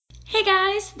Hey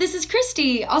guys, this is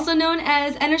Christy, also known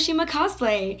as Enoshima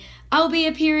Cosplay. I'll be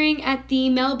appearing at the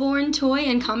Melbourne Toy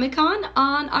and Comic Con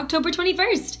on October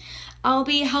 21st. I'll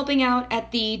be helping out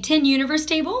at the Tin Universe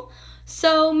table,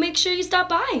 so make sure you stop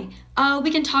by.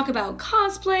 We can talk about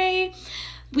cosplay,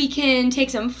 we can take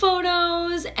some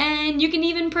photos, and you can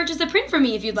even purchase a print from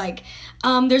me if you'd like.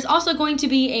 There's also going to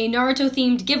be a Naruto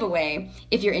themed giveaway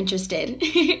if you're interested.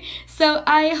 So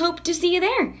I hope to see you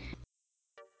there.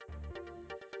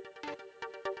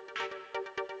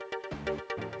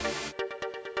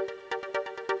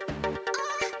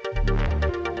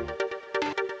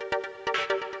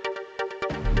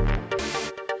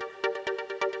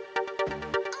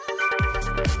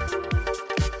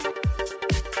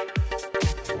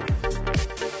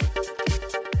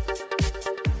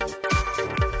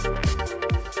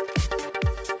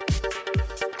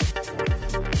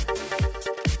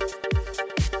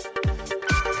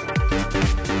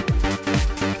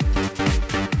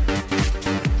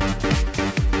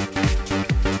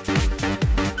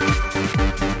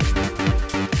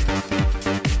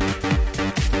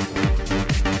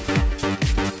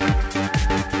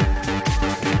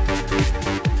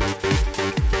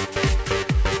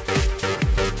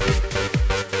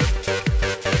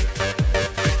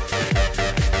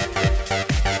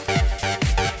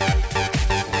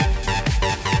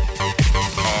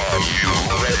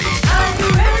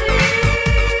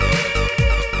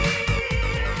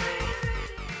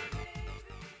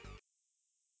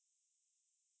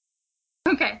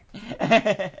 Okay.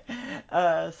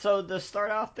 So to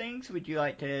start off things, would you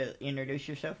like to introduce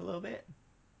yourself a little bit?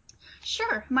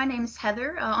 Sure. My name's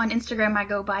Heather. On Instagram, I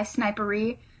go by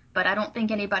Snipery, but I don't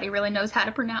think anybody really knows how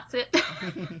to pronounce it.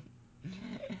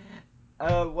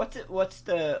 What's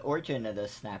the origin of the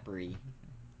snappery?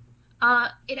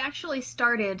 It actually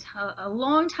started a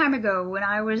long time ago when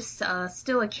I was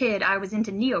still a kid. I was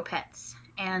into Neopets,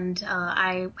 and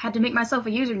I had to make myself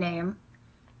a username.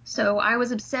 So I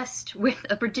was obsessed with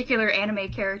a particular anime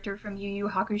character from Yu Yu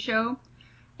Hakusho,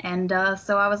 and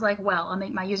so I was like, well, I'll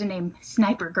make my username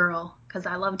Sniper Girl because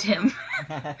I loved him.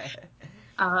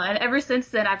 And ever since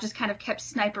then, I've just kind of kept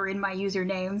Sniper in my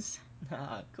usernames.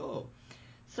 Ah, cool.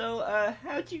 So,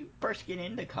 how'd you first get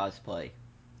into cosplay?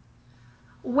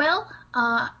 Well,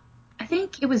 I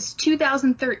think it was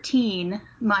 2013.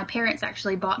 My parents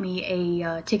actually bought me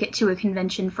a ticket to a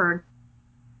convention for a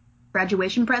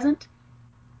graduation present.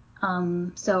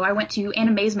 So I went to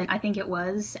Animazement, I think it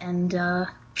was, and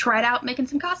tried out making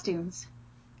some costumes.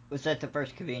 Was that the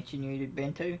first convention you'd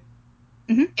been to?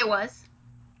 It was.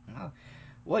 Oh.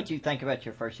 What'd you think about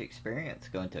your first experience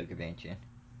going to a convention?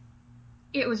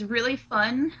 It was really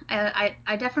fun.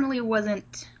 I definitely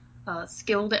wasn't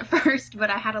skilled at first,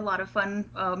 but I had a lot of fun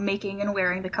making and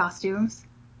wearing the costumes.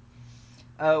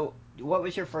 Oh, what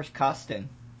was your first costume?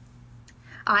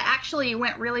 I actually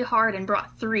went really hard and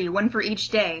brought three, one for each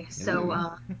day. So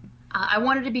Ooh. I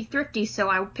wanted to be thrifty,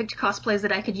 so I picked cosplays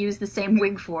that I could use the same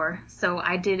wig for. So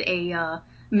I did a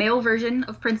male version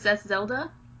of Princess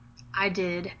Zelda. I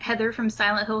did Heather from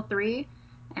Silent Hill 3.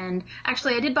 And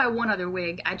actually, I did buy one other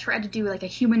wig. I tried to do like a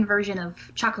human version of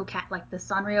Choco Cat, like the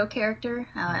Sanrio character,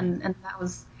 and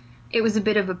it was a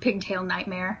bit of a pigtail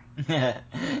nightmare.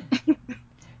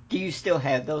 Do you still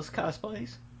have those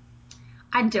cosplays?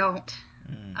 I don't.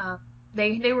 Mm. Uh,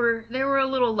 they were a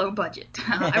little low budget.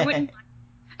 I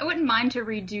wouldn't mind to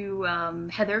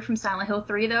redo Heather from Silent Hill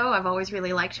 3 though. I've always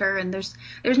really liked her, and there's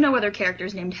no other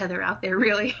characters named Heather out there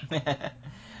really.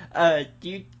 Do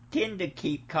you tend to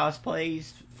keep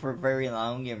cosplays for very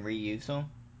long and reuse them?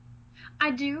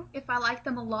 I do if I like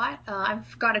them a lot.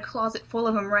 I've got a closet full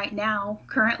of them right now.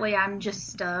 Currently, I'm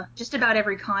just about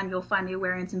every con you'll find me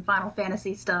wearing some Final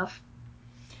Fantasy stuff.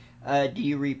 Do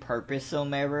you repurpose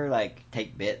them ever? Like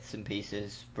take bits and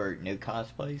pieces for new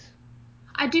cosplays?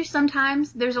 I do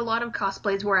sometimes. There's a lot of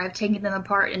cosplays where I've taken them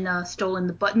apart and stolen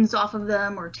the buttons off of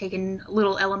them or taken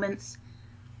little elements.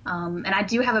 And I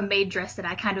do have a maid dress that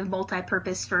I kind of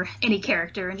multi-purpose for any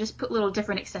character and just put little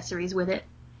different accessories with it.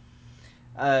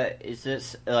 Is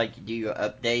this like do you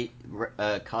update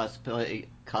cosplay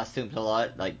costumes a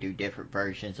lot? Like do different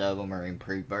versions of them or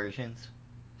improved versions?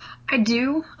 I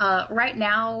do. Right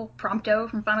now, Prompto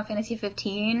from Final Fantasy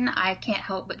 15, I can't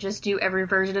help but just do every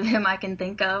version of him I can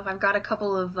think of. I've got a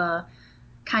couple of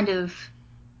kind of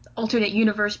alternate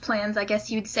universe plans, I guess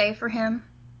you'd say, for him.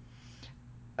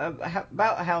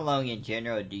 About how long in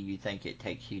general do you think it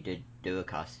takes you to do a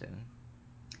costume?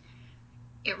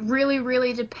 It really,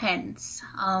 really depends.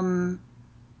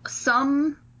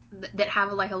 Some that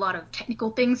have like a lot of technical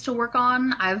things to work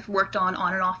on, I've worked on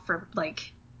and off for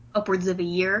like upwards of a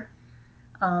year.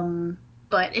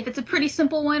 But if it's a pretty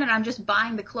simple one and I'm just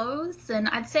buying the clothes, then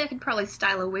I'd say I could probably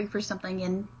style a wig for something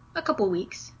in a couple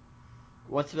weeks.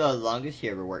 What's the longest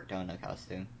you ever worked on a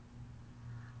costume?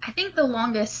 I think the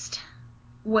longest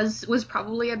was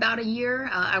probably about a year.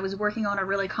 I was working on a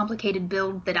really complicated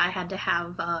build that I had to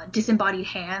have disembodied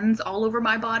hands all over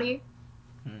my body.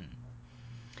 Hmm.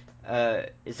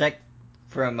 Is that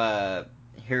from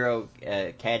Hero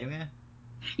Academia?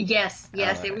 Yes,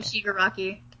 it was Alright.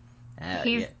 Shigaraki.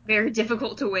 He's Yeah. very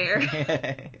difficult to wear.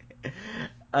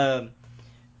 um,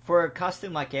 for a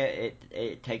costume like that,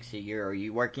 it takes a year. Are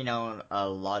you working on a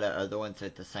lot of other ones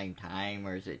at the same time,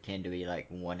 or does it tend to be like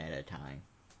one at a time?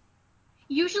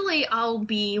 Usually I'll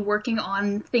be working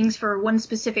on things for one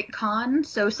specific con,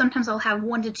 so sometimes I'll have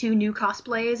 1 to 2 new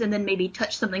cosplays and then maybe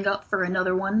touch something up for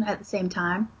another one at the same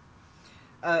time.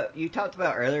 You talked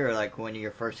about earlier, like one of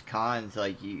your first cons,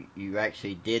 like you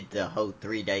actually did the whole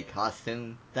 3 day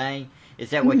costume thing. Is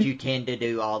that what you tend to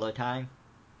do all the time?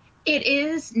 It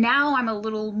is. Now I'm a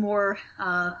little more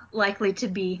likely to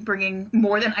be bringing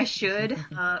more than I should.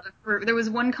 There was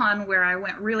one con where I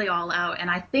went really all out, and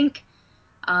I think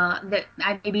that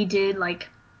I maybe did like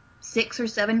 6 or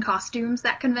 7 costumes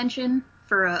that convention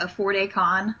for a 4-day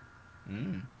con.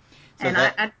 Mm. So is And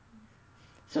that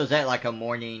so is that like a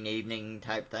morning evening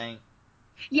type thing?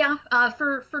 yeah,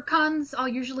 for cons, I'll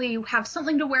usually have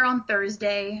something to wear on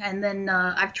Thursday, and then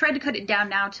I've tried to cut it down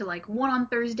now to like one on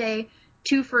Thursday,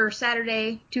 two for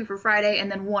Saturday, two for Friday,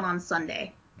 and then one on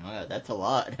Sunday. Oh, that's a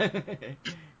lot.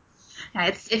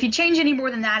 It's if you change any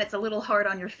more than that, it's a little hard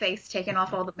on your face, taking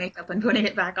off all the makeup and putting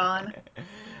it back on.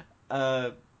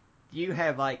 uh, do you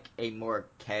have like a more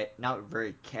not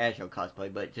very casual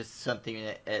cosplay, but just something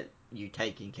that you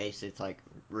take in case it's like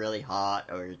really hot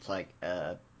or it's like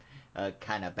a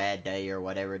kind of bad day or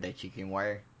whatever that you can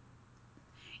wear?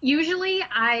 Usually,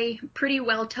 I pretty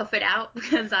well tough it out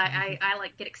because I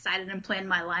like get excited and plan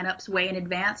my lineups way in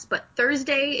advance. But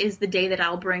Thursday is the day that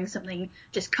I'll bring something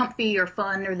just comfy or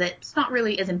fun or that's not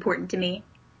really as important to me.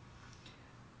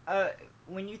 Uh,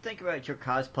 when you think about your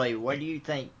cosplay, what do you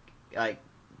think like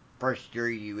first drew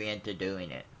you into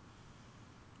doing it?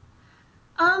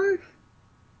 Um,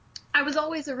 I was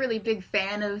always a really big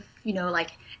fan of,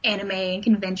 like anime and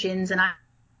conventions, and I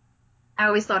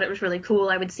always thought it was really cool.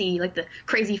 I would see like the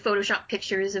crazy Photoshop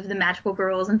pictures of the magical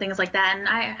girls and things like that, and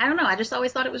I don't know, I just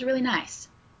always thought it was really nice.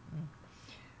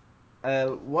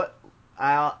 What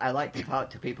I like to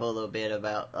talk to people a little bit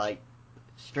about like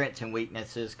strengths and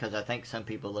weaknesses because I think some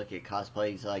people look at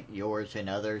cosplays like yours and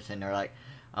others and they're like,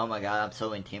 oh my god, I'm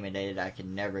so intimidated, I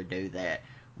can never do that.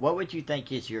 What would you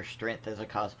think is your strength as a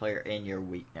cosplayer and your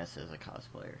weakness as a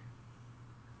cosplayer?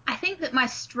 I think that my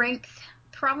strength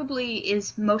probably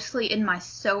is mostly in my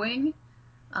sewing.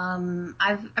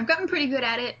 I've gotten pretty good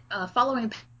at it.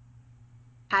 Following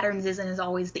patterns isn't as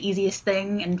always the easiest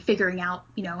thing, and figuring out,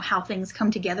 how things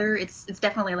come together. It's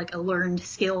definitely like a learned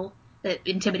skill that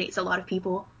intimidates a lot of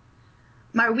people.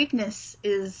 My weakness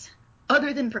is,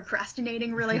 other than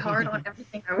procrastinating really hard on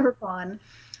everything I work on,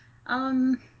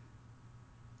 um,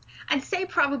 I'd say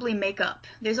probably makeup.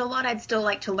 There's a lot I'd still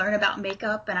like to learn about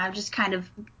makeup, and I've just kind of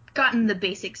gotten the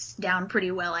basics down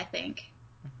pretty well, I think.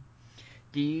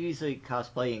 Do you usually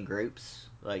cosplay in groups?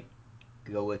 Like,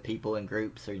 go with people in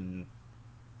groups? And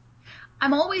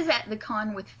I'm always at the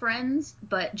con with friends,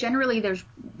 but generally there's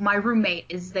my roommate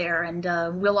is there, and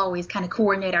we'll always kind of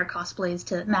coordinate our cosplays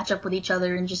to match up with each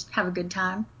other and just have a good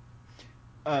time.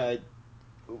 uh,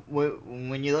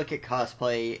 when you look at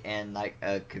cosplay and like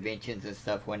conventions and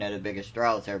stuff, one of the biggest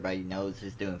draws everybody knows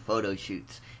is doing photo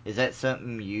shoots. Is that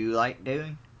something you like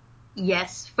doing?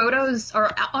 Yes, photos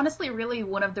are honestly really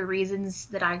one of the reasons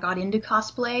that I got into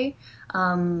cosplay.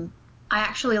 Um, I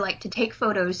actually like to take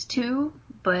photos too,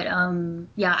 but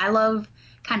yeah, I love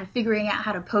kind of figuring out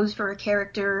how to pose for a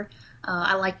character.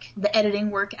 I like the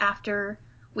editing work after.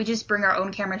 We just bring our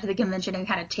own camera to the convention and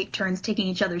kind of take turns taking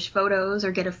each other's photos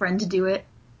or get a friend to do it.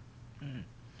 Mm.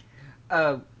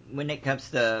 Uh, when it comes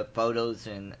to photos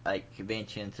and like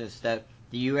conventions and stuff,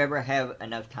 do you ever have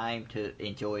enough time to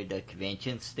enjoy the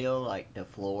convention still, like the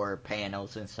floor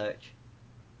panels and such?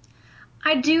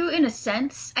 I do in a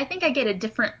sense. I think I get a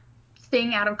different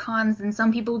thing out of cons than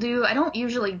some people do. I don't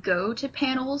usually go to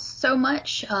panels so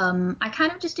much. I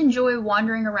kind of just enjoy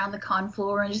wandering around the con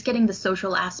floor and just getting the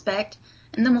social aspect,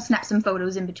 and then we'll snap some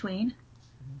photos in between.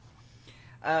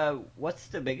 What's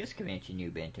the biggest convention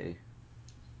you've been to?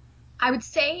 I would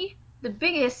say the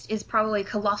biggest is probably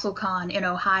Colossal Con in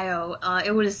Ohio.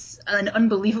 It was an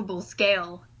unbelievable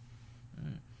scale.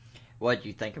 Mm. What did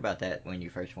you think about that when you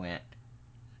first went?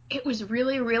 It was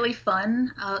really, really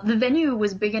fun. The venue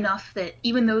was big enough that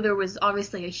even though there was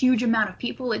obviously a huge amount of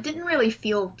people, it didn't really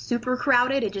feel super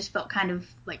crowded. It just felt kind of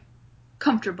like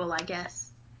comfortable, I guess.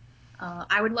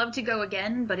 I would love to go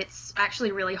again, but it's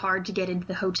actually really hard to get into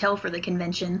the hotel for the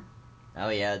convention. Oh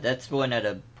yeah, that's one of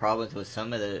the problems with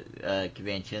some of the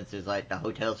conventions is like the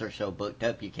hotels are so booked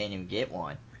up you can't even get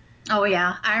one. Oh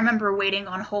yeah, I remember waiting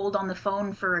on hold on the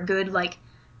phone for a good like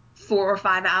 4 or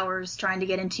 5 hours trying to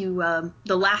get into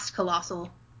the last Colossal.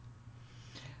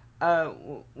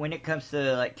 When it comes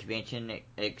to like convention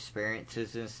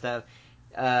experiences and stuff,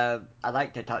 I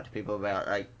like to talk to people about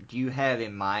like, do you have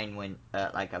in mind when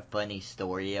like a funny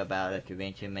story about a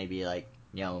convention, maybe like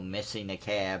missing a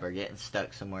cab or getting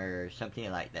stuck somewhere or something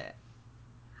like that?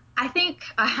 I think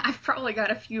I've probably got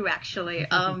a few actually.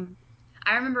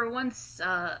 I remember once,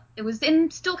 it was in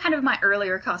still kind of my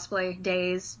earlier cosplay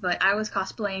days, but I was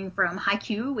cosplaying from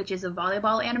Haikyuu, which is a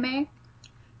volleyball anime.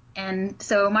 And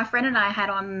so my friend and I had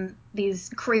on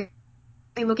these crazy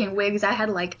looking wigs. I had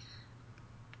like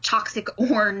toxic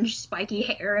orange spiky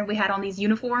hair and we had on these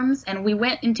uniforms and we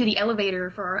went into the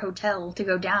elevator for our hotel to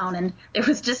go down and there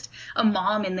was just a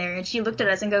mom in there and she looked at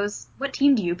us and goes, "What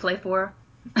team do you play for?"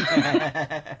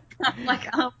 I'm like,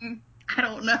 I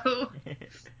don't know.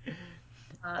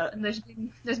 And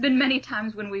there's been many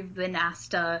times when we've been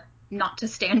asked not to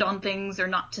stand on things or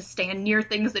not to stand near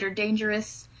things that are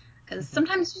dangerous, because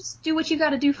sometimes just do what you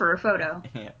got to do for a photo.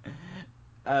 Yeah.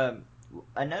 Um,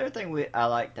 Another thing I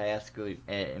like to ask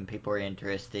and people are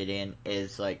interested in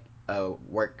is like a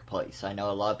workplace. I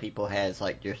know a lot of people has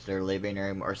like just their living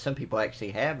room, or some people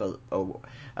actually have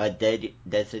a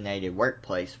designated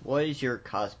workplace. What is your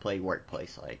cosplay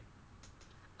workplace like?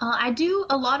 I do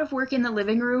a lot of work in the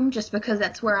living room just because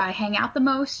that's where I hang out the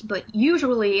most, but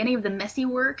usually any of the messy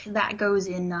work that goes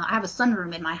in, I have a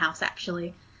sunroom in my house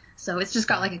actually. So it's just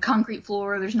got like a concrete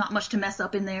floor, there's not much to mess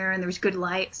up in there, and there's good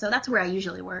light, so that's where I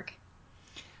usually work.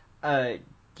 Uh,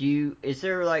 is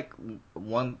there like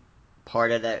one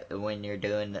part of that when you're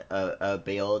doing a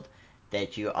build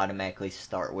that you automatically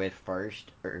start with first,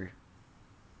 or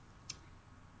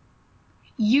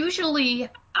Usually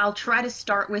I'll try to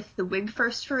start with the wig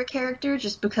first for a character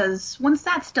just because once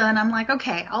that's done, I'm like,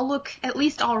 okay, I'll look at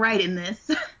least all right in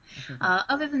this.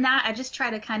 Other than that, I just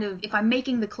try to kind of, if I'm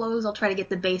making the clothes, I'll try to get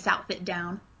the base outfit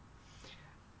down.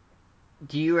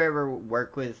 do you ever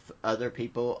work with other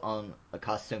people on a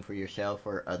costume for yourself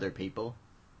or other people?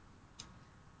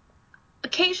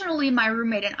 Occasionally, my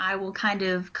roommate and I will kind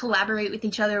of collaborate with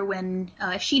each other when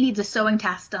if she needs a sewing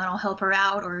task done, I'll help her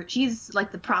out, or she's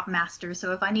like the prop master.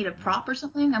 So if I need a prop or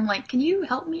something, I'm like, can you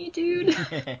help me, dude?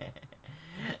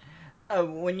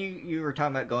 When you were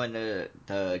talking about going to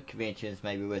the conventions,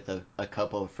 maybe with a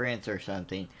couple of friends or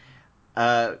something,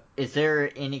 is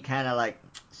there any kind of like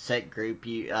set group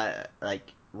you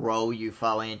like role you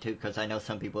fall into? Because I know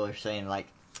some people are saying like,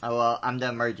 oh well, I'm the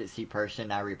emergency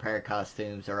person, I repair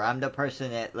costumes, or I'm the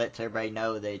person that lets everybody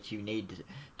know that you need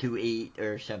to eat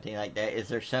or something like that. Is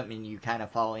there something you kind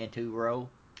of fall into role?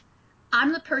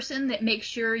 I'm the person that makes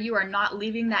sure you are not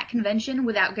leaving that convention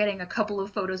without getting a couple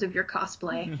of photos of your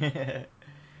cosplay.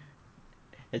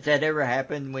 Has that ever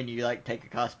happened when you like take a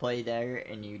cosplay there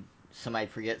and somebody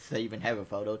forgets they even have a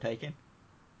photo taken?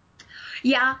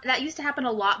 Yeah, that used to happen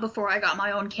a lot before I got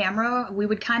my own camera. We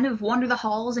would kind of wander the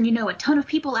halls and, a ton of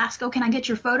people ask, "Oh, can I get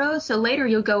your photo?" So later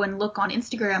you'll go and look on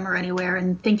Instagram or anywhere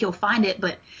and think you'll find it,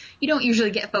 but you don't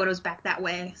usually get photos back that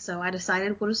way. So I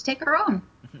decided we'll just take our own.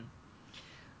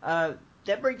 uh,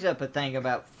 that brings up a thing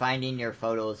about finding your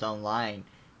photos online.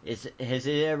 Has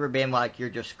it ever been like you're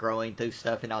just scrolling through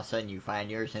stuff and all of a sudden you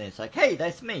find yours and it's like, hey,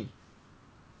 that's me?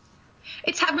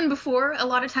 It's happened before. A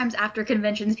lot of times after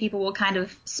conventions, people will kind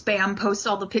of spam post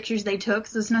all the pictures they took.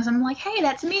 So sometimes I'm like, "Hey,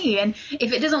 that's me." And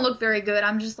if it doesn't look very good,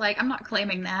 I'm just like, I'm not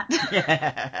claiming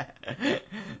that.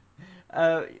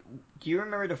 uh, do you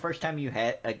remember the first time you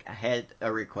had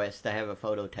a request to have a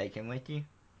photo taken with you?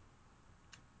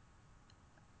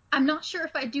 I'm not sure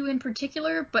if I do in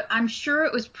particular, but I'm sure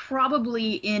it was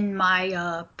probably in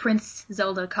my Prince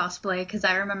Zelda cosplay because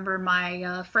I remember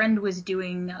my friend was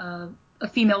doing a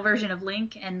female version of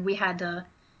Link, and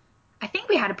I think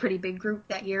we had a pretty big group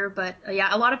that year. But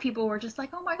yeah, a lot of people were just like,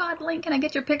 "Oh my God, Link, can I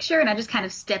get your picture?" And I just kind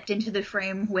of stepped into the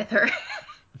frame with her.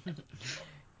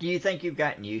 Do you think you've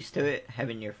gotten used to it,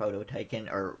 having your photo taken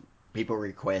or people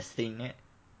requesting it?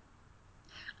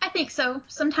 I think so.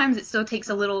 Sometimes it still takes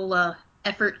a little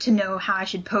effort to know how I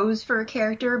should pose for a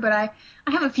character, but I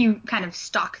have a few kind of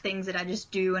stock things that I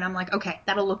just do, and I'm like, okay,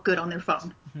 that'll look good on their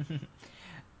phone.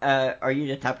 Are you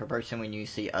the type of person when you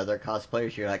see other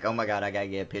cosplayers, you're like, oh my god, I gotta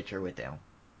get a picture with them?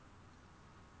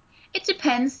 It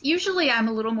depends. Usually I'm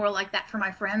a little more like that for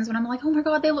my friends when I'm like, oh my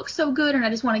God, they look so good and I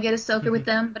just want to get a selfie with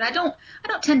them. But I don't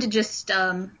tend to just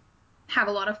have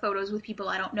a lot of photos with people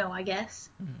I don't know, I guess.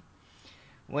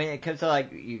 When it comes to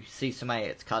like you see somebody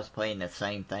that's cosplaying the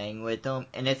same thing with them,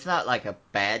 and it's not like a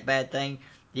bad thing.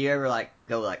 Do you ever like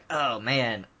go like, oh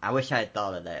man, I wish I had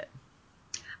thought of that?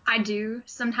 I do.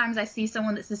 Sometimes I see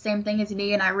someone that's the same thing as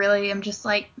me and I really am just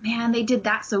like, man, they did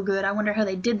that so good. I wonder how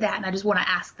they did that, and I just want to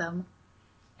ask them.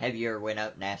 Have you ever went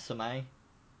up and asked somebody?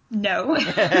 No.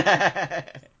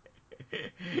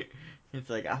 It's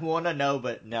like I want to know,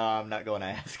 but no, I'm not going to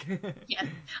ask. Yes.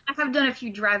 I have done a few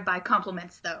drive-by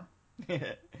compliments though.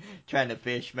 Trying to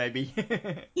fish, maybe.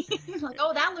 Like,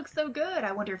 oh, that looks so good.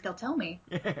 I wonder if they'll tell me.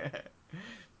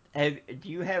 Do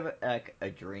you have a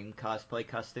dream cosplay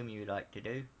costume you'd like to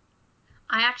do?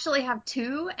 I actually have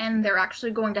two, and they're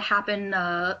actually going to happen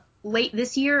late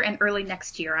this year and early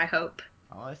next year, I hope.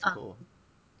 Oh, that's Um, cool.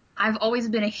 I've always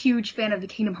been a huge fan of the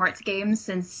Kingdom Hearts games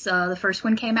since the first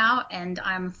one came out, and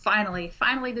I'm finally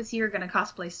this year going to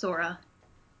cosplay Sora.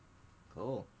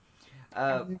 Cool.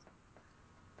 And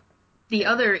the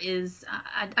other is,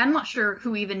 I'm not sure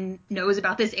who even knows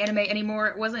about this anime anymore.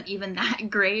 It wasn't even that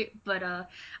great, but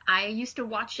I used to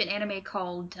watch an anime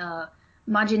called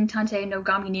Majin Tante no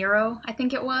Gami Nero, I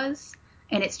think it was.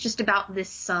 And it's just about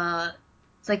this,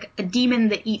 it's like a demon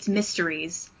that eats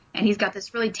mysteries, and he's got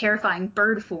this really terrifying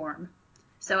bird form.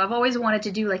 So I've always wanted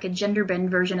to do like a gender bend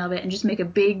version of it and just make a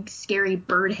big, scary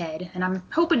bird head, and I'm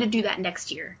hoping to do that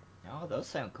next year. Oh, those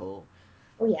sound cool.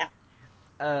 Oh yeah.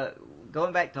 Uh,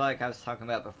 Going back to like I was talking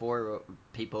about before,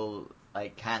 people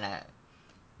like kind of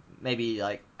maybe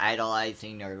like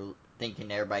idolizing or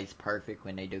thinking everybody's perfect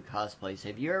when they do cosplays.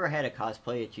 Have you ever had a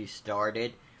cosplay that you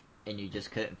started and you just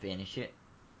couldn't finish it?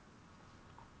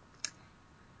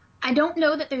 I don't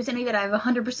know that there's any that I've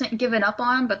 100% given up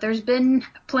on, but there's been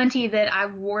plenty that I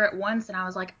wore it once and I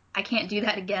was like, I can't do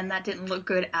that again. That didn't look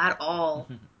good at all.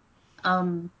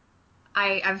 Um,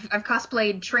 I've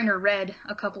cosplayed Trainer Red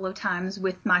a couple of times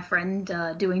with my friend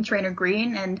doing Trainer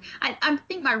Green, and I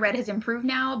think my Red has improved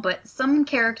now, but some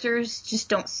characters just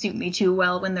don't suit me too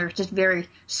well when they're just very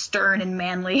stern and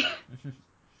manly.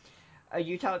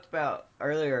 You talked about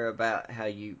earlier about how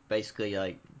you basically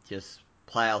like just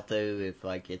plow through if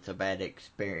like it's a bad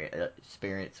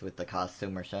experience with the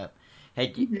costume or something.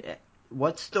 Had you,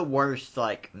 what's the worst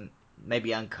like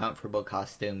maybe uncomfortable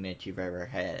costume that you've ever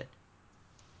had?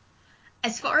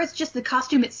 As far as just the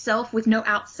costume itself with no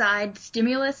outside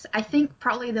stimulus, I think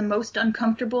probably the most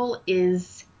uncomfortable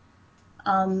is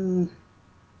um,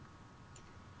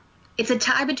 it's a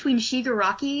tie between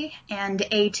Shigaraki and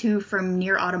A2 from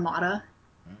Nier Automata.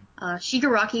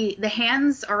 Shigaraki, the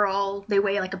hands are all, they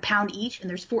weigh like a pound each, and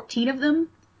there's 14 of them.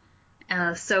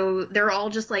 So they're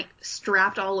all just like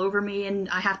strapped all over me, and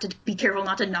I have to be careful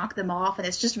not to knock them off, and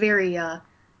it's just very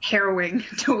harrowing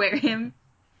to wear him.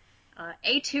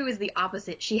 A2 is the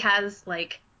opposite. She has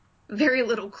like very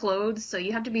little clothes, so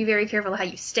you have to be very careful how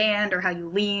you stand or how you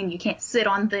lean. You can't sit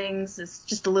on things. It's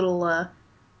just a little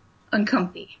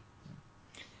uncomfy.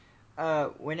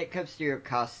 When it comes to your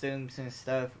costumes and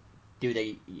stuff, do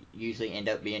they usually end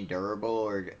up being durable,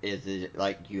 or is it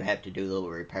like you have to do little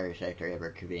repairs after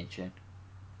every convention?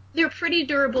 They're pretty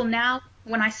durable now.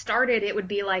 When I started, it would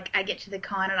be like I get to the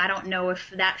con and I don't know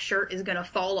if that shirt is gonna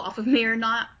fall off of me or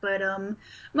not. But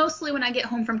mostly when I get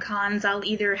home from cons, I'll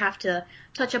either have to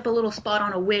touch up a little spot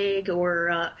on a wig,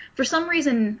 or for some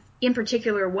reason in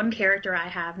particular, one character I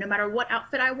have, no matter what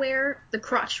outfit I wear, the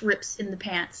crotch rips in the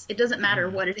pants. It doesn't matter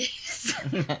what it is.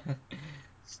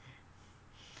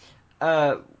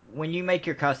 uh, when you make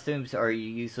your costumes, are you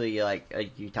usually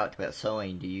like you talked about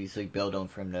sewing? Do you usually build them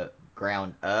from the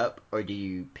ground up, or do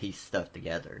you piece stuff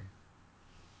together?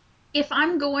 If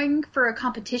I'm going for a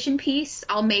competition piece,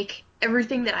 I'll make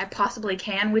everything that I possibly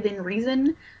can within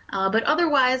reason. But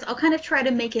otherwise, I'll kind of try to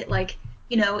make it like,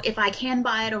 if I can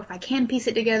buy it or if I can piece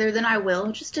it together, then I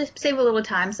will, just to save a little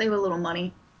time, save a little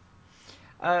money.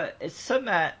 It's something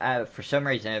that for some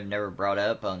reason I've never brought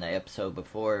up on the episode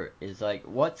before. Is like,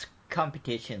 what's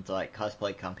competitions like?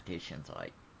 Cosplay competitions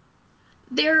like?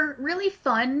 They're really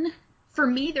fun. For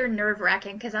me, they're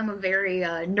nerve-wracking because I'm a very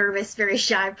nervous, very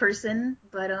shy person.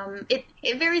 But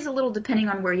it varies a little depending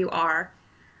on where you are.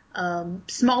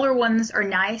 Smaller ones are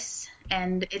nice,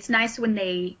 and it's nice when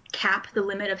they cap the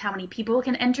limit of how many people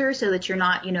can enter so that you're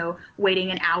not,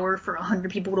 waiting an hour for 100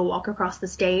 people to walk across the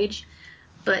stage.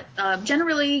 But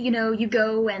generally, you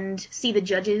go and see the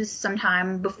judges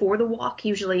sometime before the walk,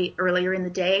 usually earlier in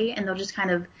the day, and they'll just kind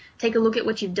of take a look at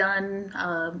what you've done,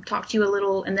 talk to you a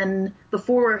little, and then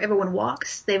before everyone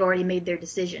walks, they've already made their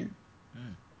decision.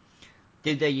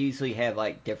 Do they usually have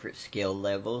like different skill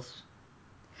levels?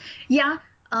 Yeah.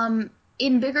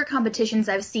 In bigger competitions,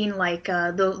 I've seen like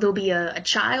there'll be a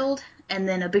child and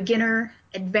then a beginner,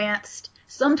 advanced,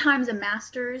 sometimes a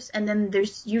master's, and then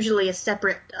there's usually a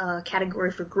separate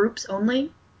category for groups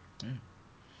only. Hmm.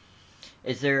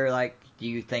 Is there like, do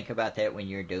you think about that when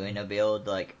you're doing a build,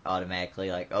 like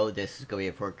automatically, like, oh, this is going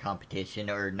to be for a competition,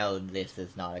 or no, this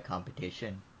is not a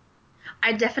competition?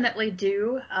 I definitely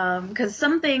do, because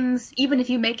some things, even if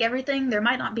you make everything, there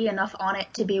might not be enough on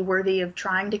it to be worthy of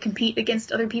trying to compete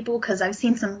against other people, because I've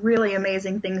seen some really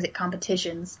amazing things at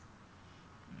competitions.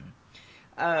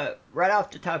 Right off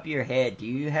the top of your head, do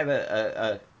you have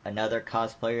a another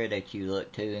cosplayer that you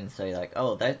look to and say like,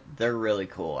 oh, that they're really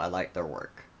cool. I like their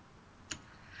work.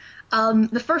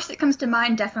 The first that comes to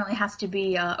mind definitely has to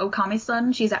be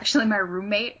Okami-san. She's actually my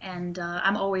roommate, and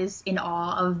I'm always in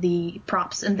awe of the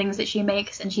props and things that she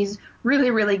makes, and she's really,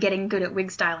 really getting good at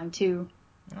wig styling too.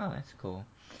 Oh, that's cool.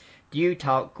 Do you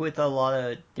talk with a lot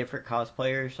of different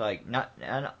cosplayers? Like,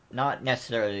 not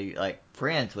necessarily like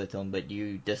friends with them, but do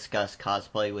you discuss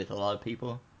cosplay with a lot of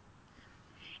people?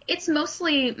 It's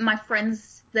mostly my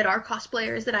friends that are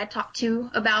cosplayers that I talk to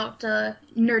about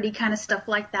nerdy kind of stuff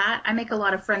like that. I make a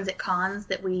lot of friends at cons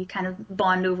that we kind of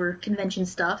bond over convention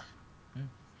stuff. Hmm,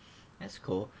 that's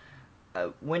cool.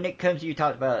 When it comes, you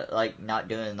talked about like not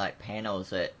doing like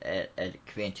panels at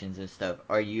conventions and stuff.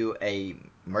 Are you a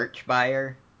merch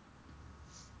buyer?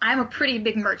 I'm a pretty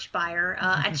big merch buyer.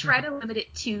 I try to limit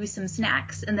it to some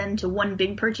snacks and then to one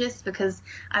big purchase because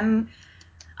I'm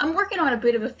I'm working on a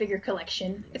bit of a figure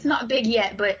collection. It's not big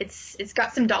yet, but it's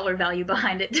got some dollar value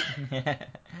behind it.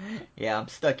 Yeah, I'm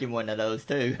stuck in one of those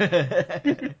too.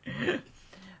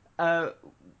 uh,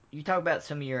 you talk about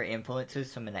some of your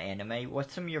influences, some of the anime.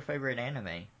 What's some of your favorite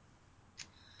anime?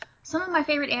 Some of my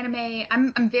favorite anime,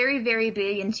 I'm very very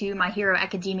big into My Hero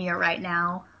Academia right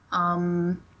now.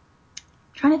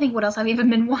 Trying to think what else I've even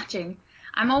been watching.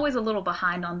 I'm always a little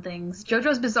behind on things.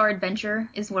 JoJo's Bizarre Adventure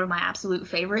is one of my absolute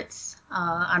favorites.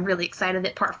 I'm really excited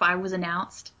that Part 5 was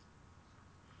announced.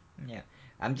 Yeah,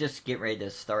 I'm just getting ready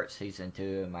to start season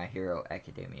 2 of My Hero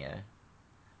Academia.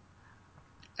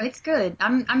 It's good.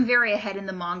 I'm very ahead in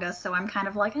the manga, so I'm kind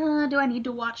of like, do I need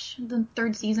to watch the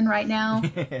third season right now?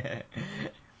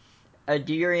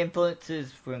 Do your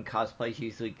influences from cosplays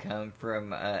usually come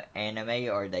from anime,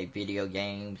 or are they video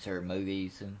games or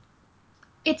movies? And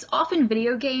It's often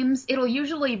video games. It'll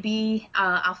usually be,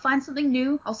 I'll find something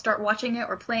new, I'll start watching it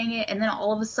or playing it, and then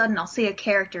all of a sudden I'll see a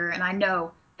character and I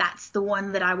know that's the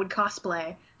one that I would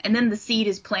cosplay. And then the seed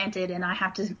is planted and I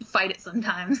have to fight it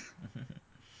sometimes.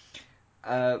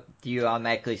 do you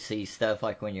automatically see stuff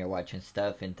like when you're watching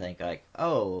stuff and think like,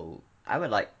 oh,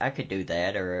 I could do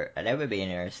that, or that would be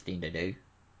interesting to do?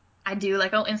 I do,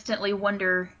 like, I'll instantly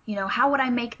wonder, how would I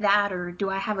make that, or do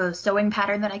I have a sewing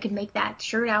pattern that I could make that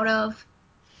shirt out of?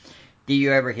 Do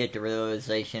you ever hit the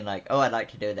realization like, oh, I'd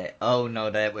like to do that? Oh no,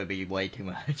 that would be way too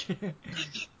much.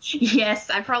 Yes,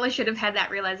 I probably should have had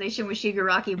that realization with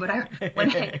Shigaraki, but I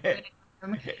went ahead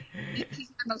and went him. He's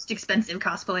my most expensive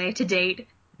cosplay to date.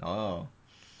 Oh.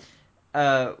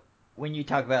 Uh, when you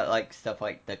talk about like stuff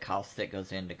like the cost that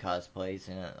goes into cosplays,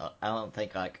 and I don't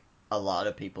think like a lot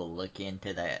of people look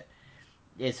into that.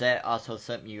 Is that also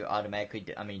something you automatically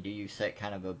do? I mean, do you set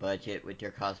kind of a budget with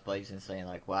your cosplays and saying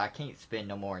like, well, I can't spend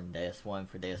no more than this one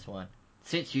for this one,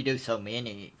 since you do so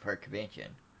many for a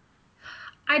convention?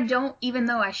 I don't, even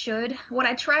though I should. What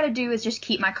I try to do is just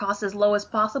keep my costs as low as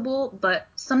possible, but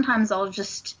sometimes I'll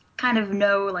just kind of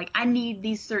know, like, I need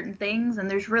these certain things, and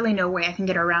there's really no way I can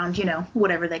get around,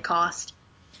 whatever they cost.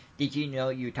 Did you know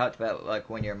you talked about like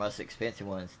one of your most expensive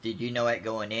ones? Did you know it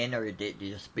going in, or did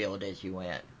you just build as you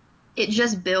went? It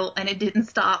just built, and it didn't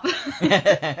stop.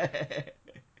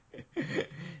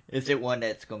 Is it one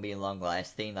that's going to be long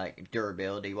lasting, like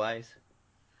durability wise?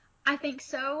 I think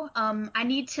so. I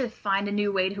need to find a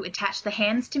new way to attach the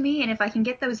hands to me, and if I can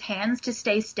get those hands to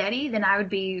stay steady, then I would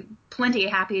be plenty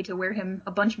happy to wear him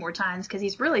a bunch more times because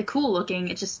he's really cool looking.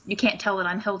 It's just you can't tell that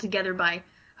I'm held together by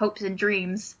hopes and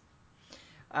dreams.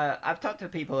 I've talked to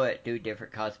people that do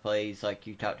different cosplays, like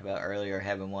you talked about earlier,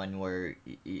 having one where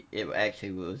it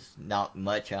actually was not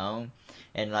much on,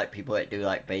 and like people that do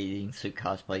like bathing suit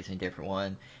cosplays and different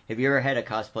ones. Have you ever had a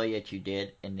cosplay that you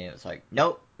did and then it was like,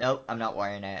 nope, nope, I'm not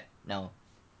wearing that. No.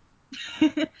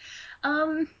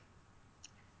 um,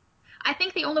 I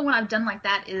think the only one I've done like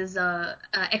that is at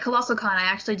Colossal Con. I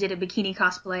actually did a bikini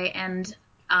cosplay, and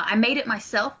I made it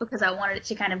myself because I wanted it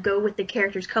to kind of go with the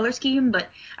character's color scheme, but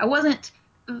I wasn't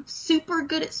super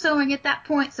good at sewing at that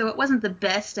point, so it wasn't the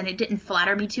best, and it didn't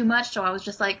flatter me too much. So I was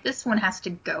just like, this one has to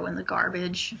go in the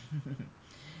garbage.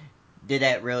 Did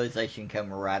that realization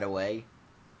come right away?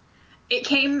 It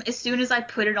came as soon as I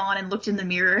put it on and looked in the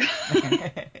mirror.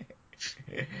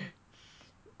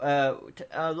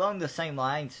 Along the same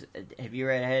lines, have you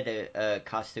ever had a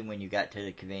costume when you got to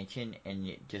the convention and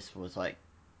it just was like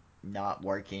not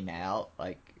working out?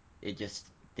 Like it just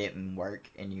didn't work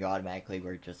and you automatically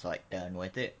were just like done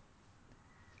with it?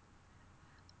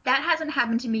 That hasn't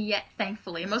happened to me yet,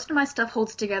 thankfully. Most of my stuff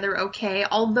holds together okay,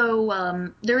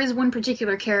 although there is one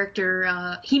particular character,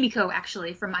 Himiko,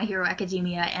 actually, from My Hero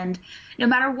Academia, and no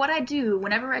matter what I do,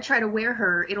 whenever I try to wear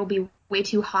her, it'll be way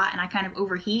too hot and I kind of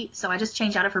overheat, so I just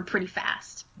change out of her pretty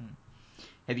fast.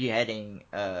 Have you had any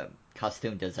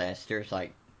costume disasters,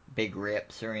 like big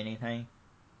rips or anything?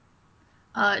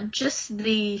 Just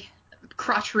the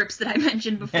crotch rips that I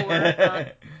mentioned before.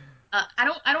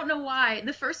 I don't know why.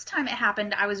 The first time it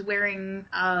happened, I was wearing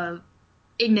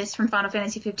Ignis from Final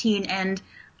Fantasy 15, and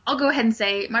I'll go ahead and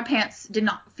say my pants did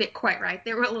not fit quite right.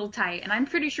 They were a little tight, and I'm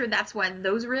pretty sure that's why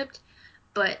those ripped.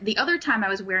 But the other time I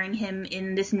was wearing him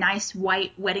in this nice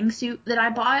white wedding suit that I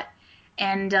bought,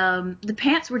 and the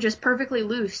pants were just perfectly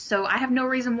loose, so I have no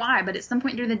reason why, but at some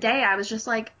point during the day I was just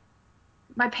like,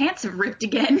 my pants have ripped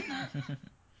again.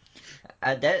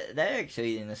 That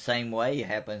actually in the same way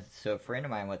happens to a friend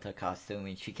of mine with a costume,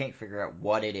 and she can't figure out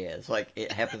what it is. Like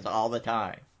it happens all the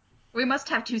time. We must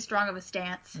have too strong of a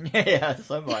stance. Yeah,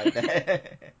 something like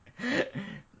that.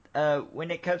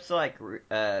 When it comes to like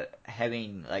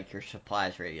having like your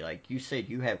supplies ready, like you said,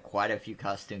 you have quite a few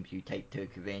costumes you take to a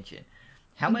convention.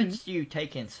 How Hmm. much do you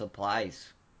take in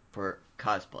supplies for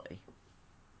cosplay?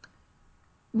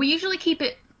 We usually keep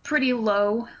it pretty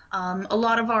low. A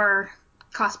lot of our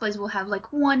cosplays will have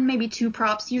like one, maybe two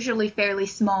props, usually fairly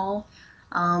small.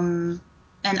 Um,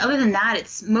 and other than that,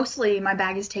 it's mostly my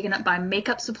bag is taken up by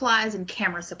makeup supplies and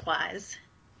camera supplies.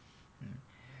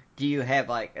 Do you have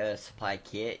like a supply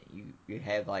kit you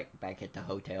have like back at the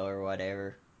hotel or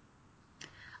whatever?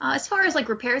 As far as like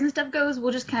repairs and stuff goes,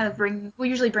 we'll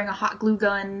usually bring a hot glue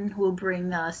gun, we'll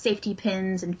bring safety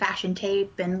pins and fashion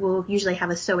tape, and we'll usually have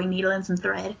a sewing needle and some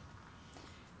thread.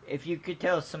 If you could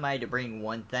tell somebody to bring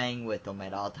one thing with them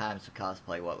at all times to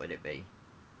cosplay, what would it be?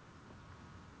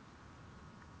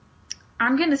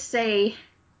 I'm gonna say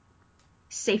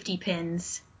safety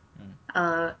pins.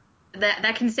 Hmm.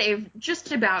 That can save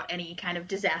just about any kind of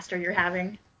disaster you're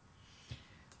having.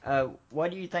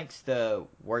 What do you think's the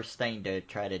worst thing to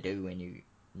try to do when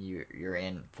you're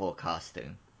in full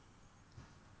costume?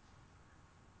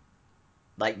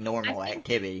 Like I normal think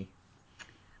activity.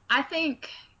 I think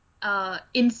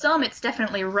in some it's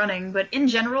definitely running, but in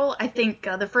general, I think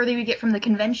the further you get from the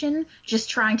convention, just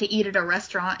trying to eat at a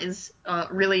restaurant is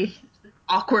really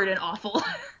awkward and awful.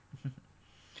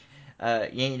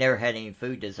 You ain't never had any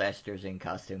food disasters in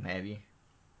costume, have you?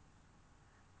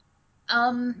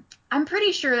 I'm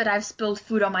pretty sure that I've spilled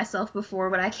food on myself before,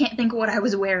 but I can't think what I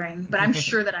was wearing. But I'm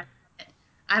sure that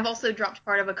I've also dropped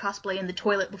part of a cosplay in the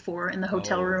toilet before in the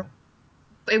hotel room.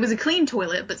 Oh, It was a clean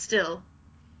toilet, but still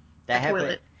a that happened.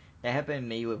 toilet. That happened to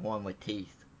me with one with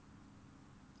teeth.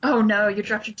 Oh no, you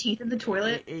dropped your teeth in the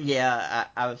toilet? Yeah,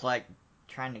 I was like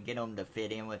trying to get them to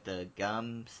fit in with the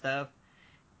gum stuff,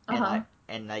 and Uh-huh.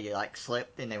 they like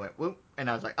slipped and they went whoop, and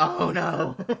I was like, oh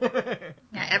no.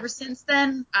 Yeah, ever since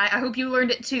then, I hope you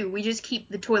learned it too. We just keep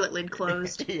the toilet lid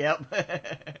closed. Yep.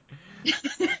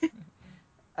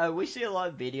 We see a lot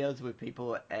of videos with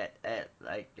people at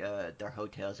like their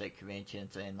hotels at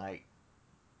conventions and like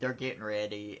they're getting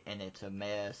ready and it's a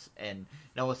mess and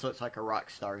it almost looks like a rock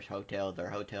star's hotel. Their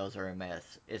hotels are a mess.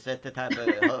 Is that the type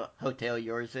of hotel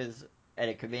yours is at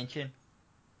a convention?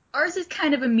 Ours is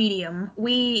kind of a medium.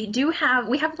 We have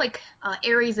like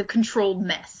areas of controlled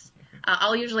mess.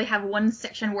 I'll usually have one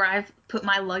section where I've put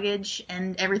my luggage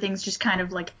and everything's just kind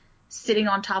of like sitting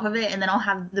on top of it, and then I'll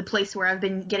have the place where I've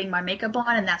been getting my makeup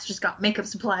on, and that's just got makeup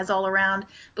supplies all around.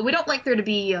 But we don't like there to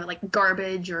be like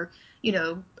garbage or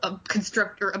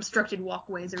obstructed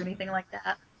walkways or anything like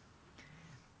that.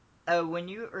 When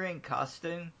you are in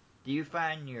costume, do you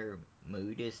find your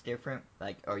mood is different?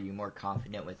 Like, are you more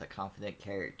confident with a confident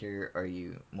character? Are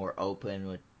you more open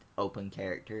with open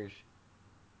characters?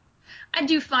 I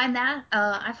do find that.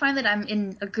 I find that I'm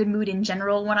in a good mood in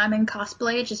general when I'm in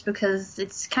cosplay, just because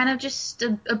it's kind of just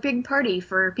a big party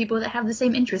for people that have the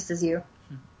same interests as you.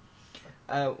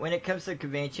 When it comes to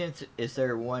conventions, is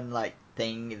there one like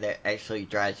thing that actually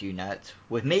drives you nuts?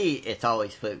 With me, it's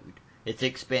always food. It's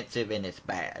expensive and it's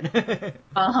bad.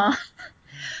 Uh-huh.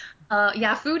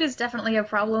 Yeah, food is definitely a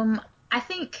problem. I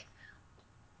think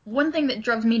one thing that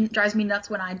drives me nuts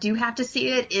when I do have to see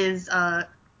it is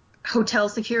hotel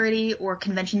security or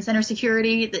convention center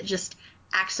security that just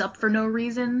acts up for no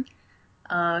reason.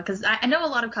 Because I know a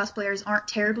lot of cosplayers aren't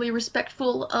terribly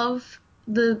respectful of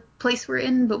the place we're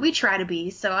in, but we try to be,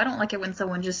 so I don't like it when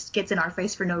someone just gets in our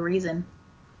face for no reason.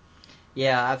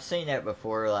 Yeah, I've seen that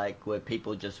before, like with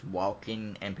people just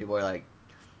walking and people are like,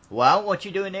 "Well, what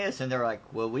you doing this?" And they're like,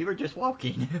 "Well, we were just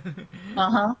walking."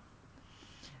 Uh-huh.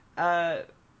 uh,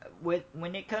 with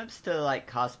when it comes to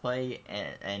like cosplay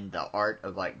and the art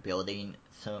of like building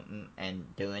something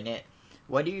and doing it,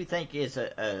 what do you think is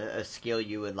a skill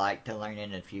you would like to learn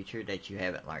in the future that you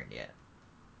haven't learned yet?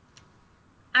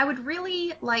 I would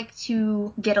really like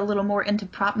to get a little more into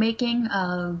prop making.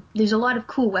 There's a lot of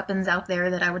cool weapons out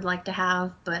there that I would like to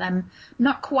have, but I'm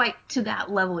not quite to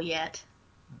that level yet.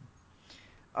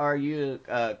 Are you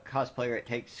a cosplayer that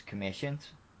takes commissions?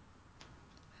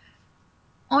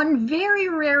 On very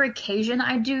rare occasion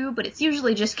I do, but it's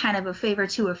usually just kind of a favor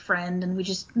to a friend, and we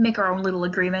just make our own little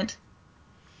agreement.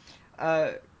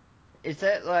 Uh, is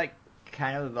that like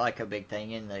kind of like a big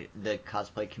thing in the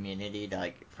cosplay community,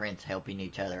 like friends helping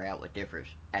each other out with different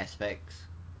aspects?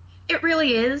 It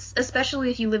really is, especially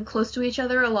if you live close to each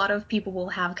other. A lot of people will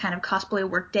have kind of cosplay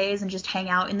work days and just hang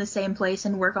out in the same place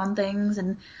and work on things,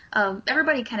 and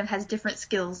everybody kind of has different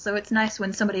skills, so it's nice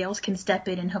when somebody else can step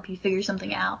in and help you figure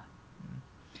something out.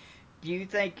 Do you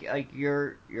think like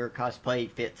your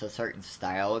cosplay fits a certain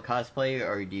style of cosplay,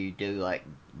 or do you do like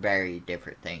very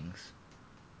different things?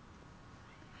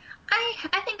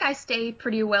 I think I stay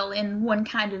pretty well in one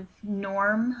kind of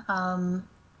norm.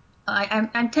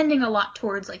 I'm tending a lot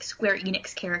towards like Square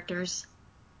Enix characters.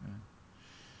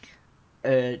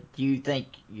 Do you think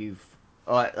you've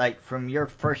like from your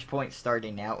first point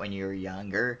starting out when you were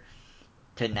younger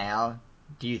to now?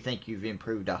 Do you think you've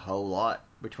improved a whole lot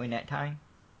between that time?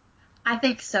 I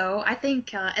think so. I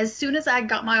think as soon as I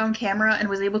got my own camera and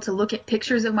was able to look at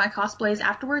pictures of my cosplays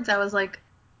afterwards, I was like,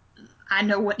 I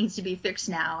know what needs to be fixed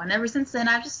now. And ever since then,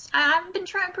 I've been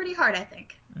trying pretty hard, I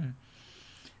think.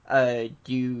 Mm.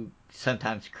 Do you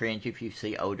sometimes cringe if you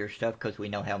see older stuff? Because we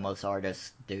know how most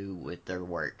artists do with their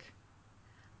work.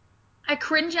 I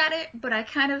cringe at it, but I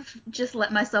kind of just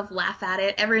let myself laugh at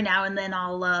it. Every now and then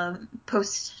I'll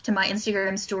post to my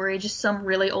Instagram story just some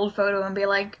really old photo and be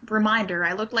like, reminder,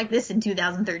 I looked like this in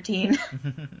 2013.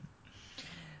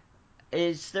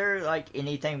 Is there like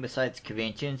anything besides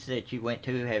conventions that you went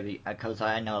to? Have you? Because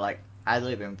I know like I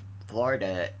live in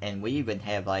Florida and we even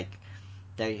have like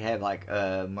they have like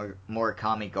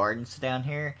Murakami Gardens down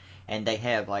here, and they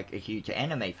have like a huge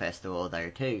anime festival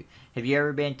there too. Have you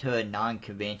ever been to a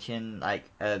non-convention like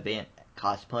event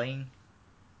cosplaying?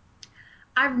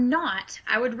 I've not.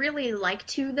 I would really like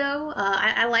to, though.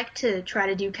 I like to try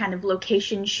to do kind of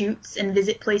location shoots and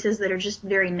visit places that are just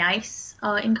very nice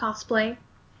in cosplay.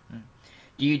 Mm.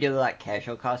 Do you do like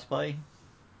casual cosplay?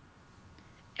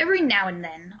 Every now and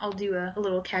then, I'll do a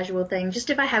little casual thing, just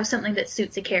if I have something that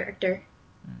suits a character.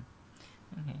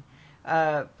 Mm. Okay.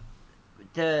 Uh,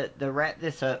 to wrap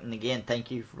this up, and again,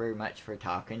 thank you very much for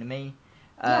talking to me.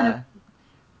 Yeah, no, Uh,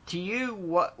 to you,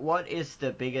 what is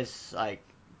the biggest like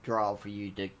draw for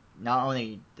you to not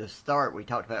only the start we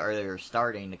talked about earlier,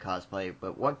 starting the cosplay,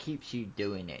 but what keeps you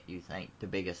doing it? You think the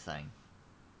biggest thing?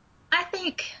 I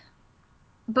think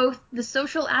both the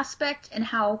social aspect and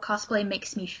how cosplay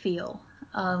makes me feel.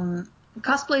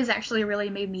 Cosplay has actually really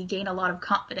made me gain a lot of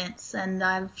confidence, and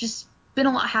I've just been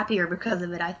a lot happier because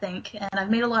of it, I think, and I've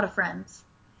made a lot of friends.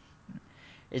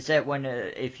 Is that one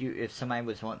if somebody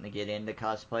was wanting to get into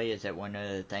cosplay, is that one of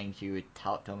the things you would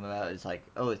talk to them about? Is like,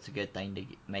 oh, it's a good thing to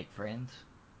make friends.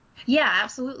 Yeah,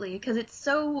 absolutely. Because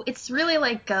it's really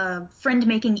like friend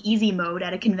making easy mode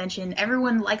at a convention.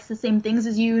 Everyone likes the same things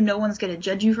as you. No one's gonna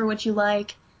judge you for what you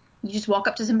like. You just walk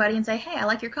up to somebody and say, "Hey, I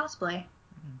like your cosplay."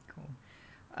 Cool.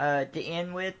 To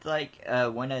end with, like,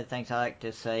 one of the things I like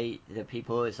to say to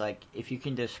people is like, if you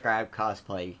can describe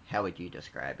cosplay, how would you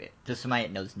describe it to somebody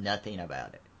that knows nothing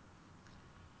about it?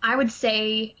 I would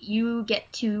say you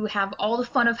get to have all the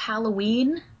fun of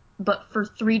Halloween, but for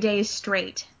 3 days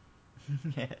straight.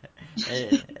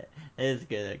 It is a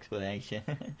good explanation.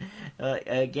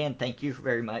 Again, thank you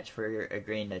very much for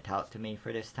agreeing to talk to me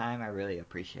for this time. I really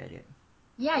appreciate it.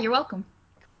 Yeah, you're welcome.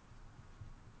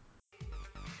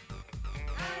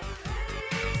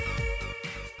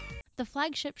 The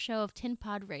flagship show of Tin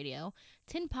Pod Radio.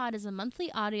 Tin Pod is a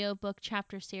monthly audiobook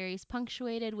chapter series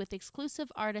punctuated with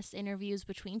exclusive artist interviews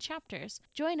between chapters.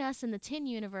 Join us in the Tin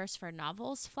universe for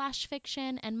novels, flash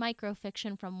fiction, and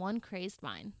microfiction from one crazed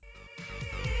mind.